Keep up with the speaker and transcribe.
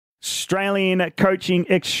Australian coaching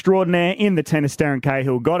extraordinaire in the tennis, Darren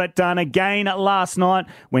Cahill, got it done again last night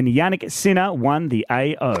when Jannik Sinner won the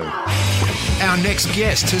AO. Our next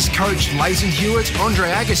guest has coached Leighton Hewitt,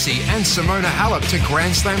 Andre Agassi and Simona Halep to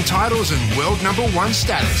Grand Slam titles and world #1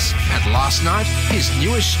 status. And last night, his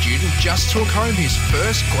newest student just took home his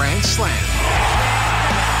first Grand Slam.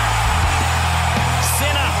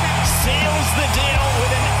 Sinner seals the deal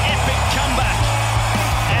with an epic comeback.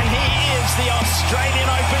 And he is the Australian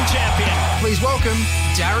Open champion. Please welcome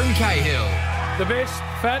Darren Cahill. The best,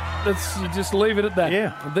 Fat, let's just leave it at that.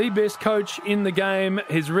 Yeah. The best coach in the game.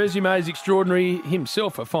 His resume is extraordinary.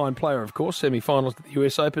 Himself a fine player, of course. Semi-finals at the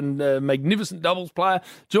US Open. Magnificent doubles player.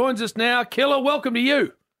 Joins us now. Killer, welcome to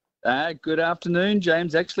you. Good afternoon,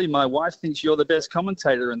 James. Actually, my wife thinks you're the best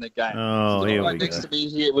commentator in the game. Oh, here we go. Next to me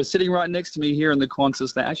here. We're sitting right next to me here in the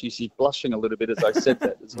Qantas. Actually, she's blushing a little bit as I said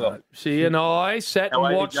that as well. She and I sat How and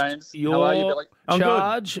are you, watched James? your How are you, Billy?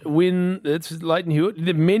 charge win. It's Leighton Hewitt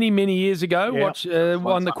many, many years ago. Yep.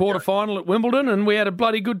 Won the quarterfinal at Wimbledon, and we had a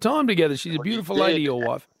bloody good time together. She's a beautiful lady, your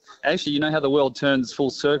wife. Actually, you know how the world turns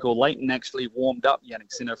full circle. Leighton actually warmed up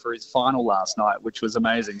Jannik Sinner for his final last night, which was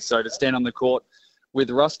amazing. So to stand on the court with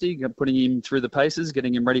Rusty, putting him through the paces,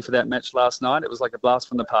 getting him ready for that match last night, it was like a blast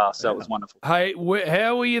from the past. So it was wonderful. Hey,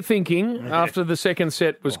 how were you thinking after the second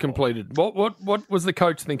set was completed? What was the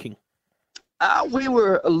coach thinking? We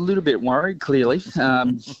were a little bit worried, clearly.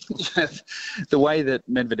 The way that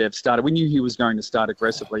Medvedev started, we knew he was going to start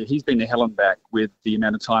aggressively. He's been to hell and back with the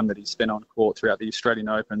amount of time that he spent on court throughout the Australian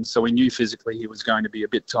Open. So we knew physically he was going to be a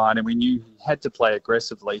bit tired, and we knew he had to play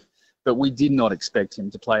aggressively. But we did not expect him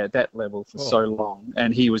to play at that level for so long,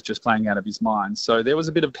 and he was just playing out of his mind. So there was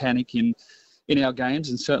a bit of panic in our games,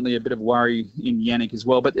 and certainly a bit of worry in Jannik as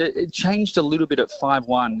well. But it changed a little bit at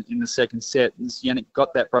 5-1 in the second set. As Jannik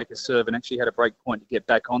got that break of serve and actually had a break point to get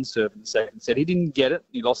back on serve in the second set. He didn't get it.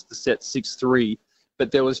 He lost the set 6-3. But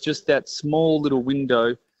there was just that small little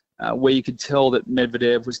window where you could tell that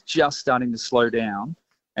Medvedev was just starting to slow down.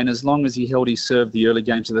 And as long as he held his serve the early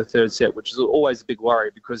games of the third set, which is always a big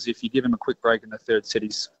worry, because if you give him a quick break in the third set,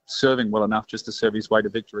 he's serving well enough just to serve his way to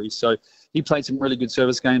victory. So he played some really good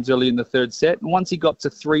service games early in the third set. And once he got to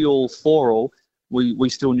 3-all, 4-all, we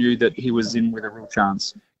still knew that he was in with a real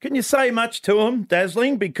chance. Can you say much to him,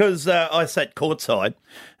 Dazzling? Because I sat courtside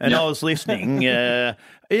and I was listening. And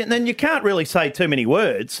then you can't really say too many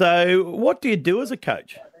words. So what do you do as a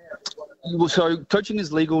coach? Well, so coaching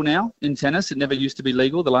is legal now in tennis. It never used to be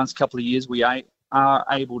legal. The last couple of years, we are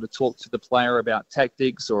able to talk to the player about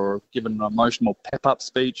tactics or give an emotional pep-up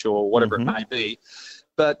speech or whatever it may be.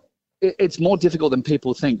 But it's more difficult than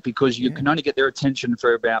people think, because you can only get their attention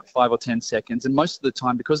for about 5 or 10 seconds. And most of the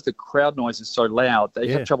time, because the crowd noise is so loud, they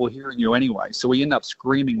have trouble hearing you anyway. So we end up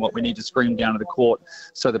screaming what we need to scream down to the court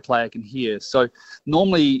so the player can hear. So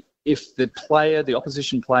normally, if the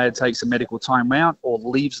opposition player takes a medical timeout or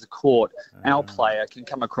leaves the court, our player can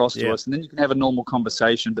come across to us, and then you can have a normal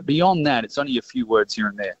conversation. But beyond that, it's only a few words here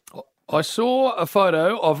and there. I saw a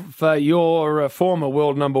photo of your former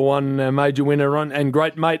world #1 major winner and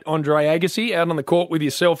great mate Andre Agassi out on the court with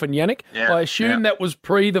yourself and Jannik. Yeah, I assume that was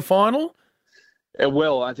pre the final?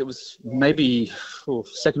 Well, it was maybe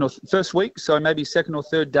first week, so maybe second or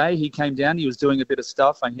third day he came down. He was doing a bit of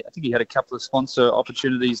stuff. I think he had a couple of sponsor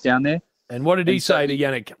opportunities down there. And what did he say to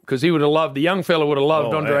Jannik? Because he would have loved, the young fella would have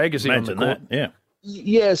loved Andre Agassi on the court.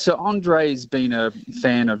 Yeah, so Andre's been a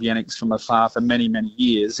fan of Jannik's from afar for many, many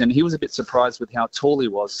years, and he was a bit surprised with how tall he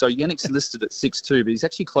was. So Jannik's listed at 6'2", but he's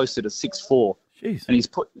actually closer to 6'4". Jeez. And he's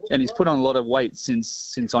put on a lot of weight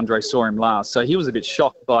since Andre saw him last. So he was a bit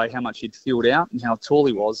shocked by how much he'd filled out and how tall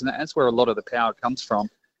he was, and that's where a lot of the power comes from.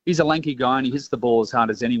 He's a lanky guy, and he hits the ball as hard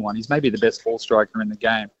as anyone. He's maybe the best ball striker in the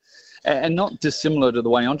game. And not dissimilar to the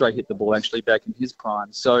way Andre hit the ball actually back in his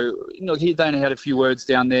prime. So, he only had a few words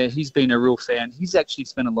down there. He's been a real fan. He's actually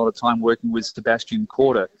spent a lot of time working with Sebastian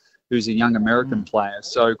Korda, who's a young American player.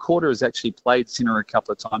 So Korda has actually played Sinner a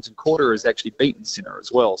couple of times, and Korda has actually beaten Sinner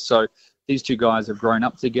as well. So these two guys have grown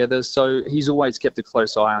up together. So he's always kept a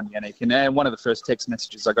close eye on Jannik. And one of the first text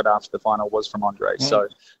messages I got after the final was from Andre. So,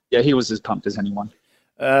 yeah, he was as pumped as anyone.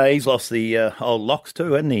 He's lost the old locks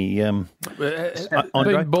too, hasn't he? Been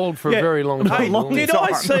bald for a very long time. Hey, did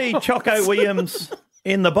I see Choco Williams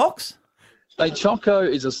in the box? Choco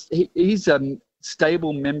is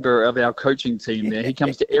stable member of our coaching team there. He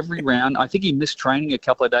comes to every round. I think he missed training a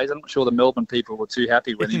couple of days. I'm not sure the Melbourne people were too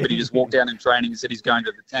happy with him, but he just walked down in training and said he's going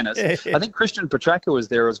to the tennis. I think Christian Petraka was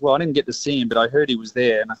there as well. I didn't get to see him, but I heard he was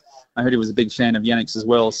there, and I heard he was a big fan of Jannik's as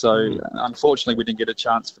well. So unfortunately, we didn't get a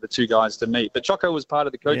chance for the two guys to meet. But Choco was part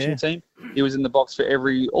of the coaching team. He was in the box for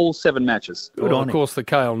all 7 matches. Well, of course, the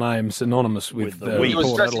Cahill name's synonymous with he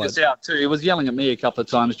was stressing us out too. He was yelling at me a couple of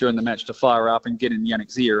times during the match to fire up and get in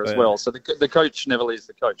Jannik's ear as well. So the coach never leaves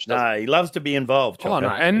the coach. No, he loves to be involved, Choco. Oh, no.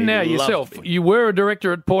 And now yourself, you were a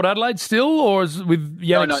director at Port Adelaide still, or is with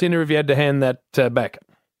Jannik Sinner, have you had to hand that back?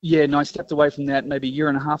 Yeah, no, I stepped away from that maybe a year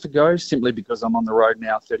and a half ago, simply because I'm on the road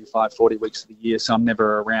now 35, 40 weeks of the year, so I'm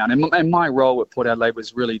never around. And my role at Port Adelaide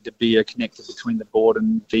was really to be a connector between the board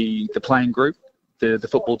and the playing group, the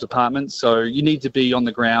football department. So you need to be on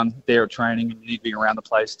the ground there at training, and you need to be around the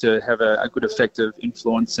place to have a good effective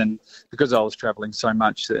influence. And because I was travelling so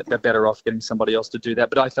much, they're better off getting somebody else to do that.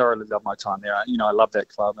 But I thoroughly love my time there. I love that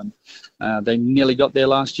club, and they nearly got there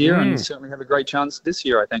last year and certainly have a great chance this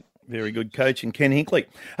year, I think. Very good coach, and Ken Hinkley.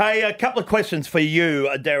 Hey, a couple of questions for you,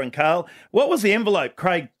 Darren Cahill. What was the envelope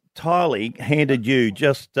Craig Tiley handed you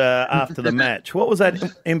just after the match? What was that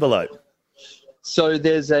envelope? So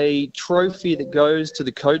there's a trophy that goes to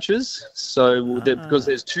the coaches. So because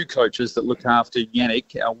there's 2 coaches that look after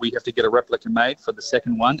Jannik, we have to get a replica made for the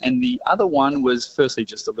second one. And the other one was firstly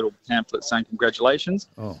just a little pamphlet saying congratulations.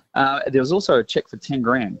 There was also a check for 10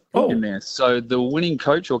 grand in there. So the winning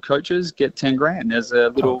coach or coaches get 10 grand as a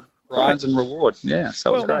little prize and reward. Yeah,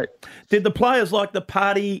 so it was great. Did the players like the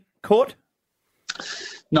party court?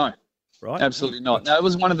 No. Right. Absolutely not. No, it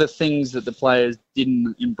was one of the things that the players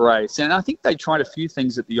didn't embrace. And I think they tried a few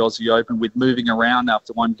things at the Aussie Open with moving around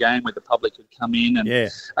after one game where the public could come in. And I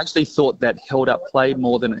actually thought that held up play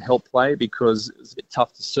more than it helped play, because it was a bit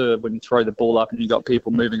tough to serve when you throw the ball up and you got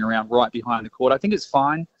people moving around right behind the court. I think it's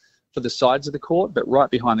fine for the sides of the court, but right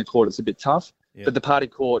behind the court it's a bit tough. But the party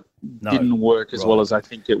court didn't work as well as I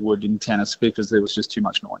think it would in tennis, because there was just too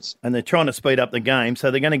much noise. And they're trying to speed up the game, so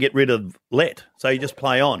they're going to get rid of let. So you just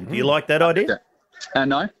play on. Do you like that idea?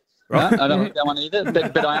 No. Right. No, I don't like that one either.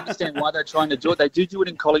 But I understand why they're trying to do it. They do it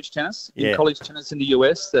in college tennis. In college tennis in the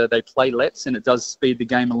US, they play lets, and it does speed the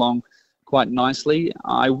game along quite nicely.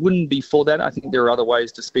 I wouldn't be for that. I think there are other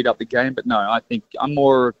ways to speed up the game, but no, I think I'm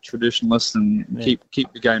more a traditionalist and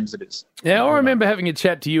keep the game as it is. Yeah, I remember having a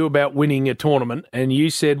chat to you about winning a tournament, and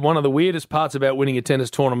you said one of the weirdest parts about winning a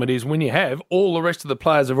tennis tournament is when you have all the rest of the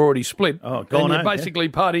players have already split, and you're basically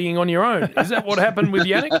partying on your own. Is that what happened with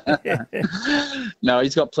Jannik? No,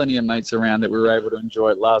 he's got plenty of mates around that we were able to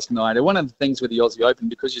enjoy it last night. And one of the things with the Aussie Open,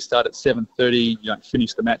 because you start at 7:30, you don't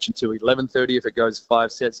finish the match until 11:30 if it goes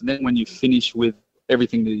 5 sets, and then when you finish with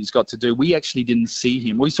everything that he's got to do, we actually didn't see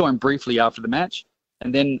him. We saw him briefly after the match.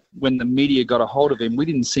 And then when the media got a hold of him, we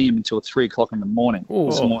didn't see him until 3 o'clock in the morning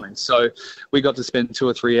this morning. So we got to spend 2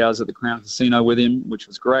 or 3 hours at the Crown Casino with him, which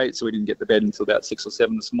was great. So we didn't get to bed until about 6 or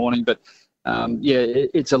 7 this morning. But,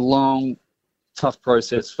 it's a long, tough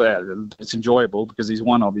process. It's enjoyable because he's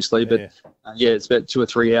won, obviously. But, it's about 2 or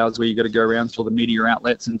 3 hours where you got to go around to all the media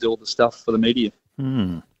outlets and do all the stuff for the media.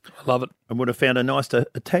 I love it. I would have found a nice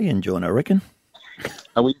Italian joint, I reckon.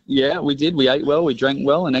 We did. We ate well, we drank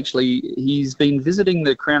well, and actually he's been visiting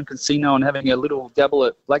the Crown Casino and having a little dabble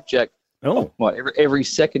at blackjack every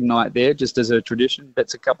second night there, just as a tradition.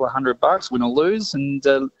 Bets a couple of $100, win or lose, and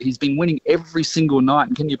he's been winning every single night.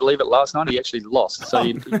 And can you believe it? Last night he actually lost, so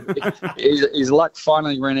his luck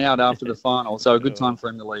finally ran out after the final. So a good time for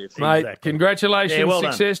him to leave. Mate, congratulations! Yeah, well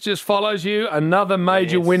Success done. Just follows you. Another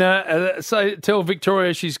major winner. Tell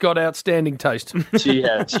Victoria she's got outstanding taste. She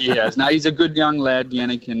has. No, he's a good young lad,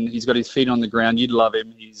 Jannik, and he's got his feet on the ground. You'd love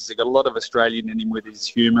him. He's got a lot of Australian in him with his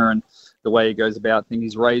humour and the way he goes about things.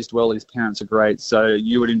 He's raised well. His parents are great. So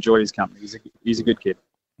you would enjoy his company. He's a good kid.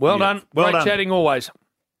 Well done. Great chatting always.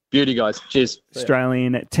 Beauty, guys. Cheers.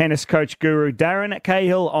 Australian tennis coach guru Darren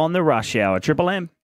Cahill on the Rush Hour. Triple M.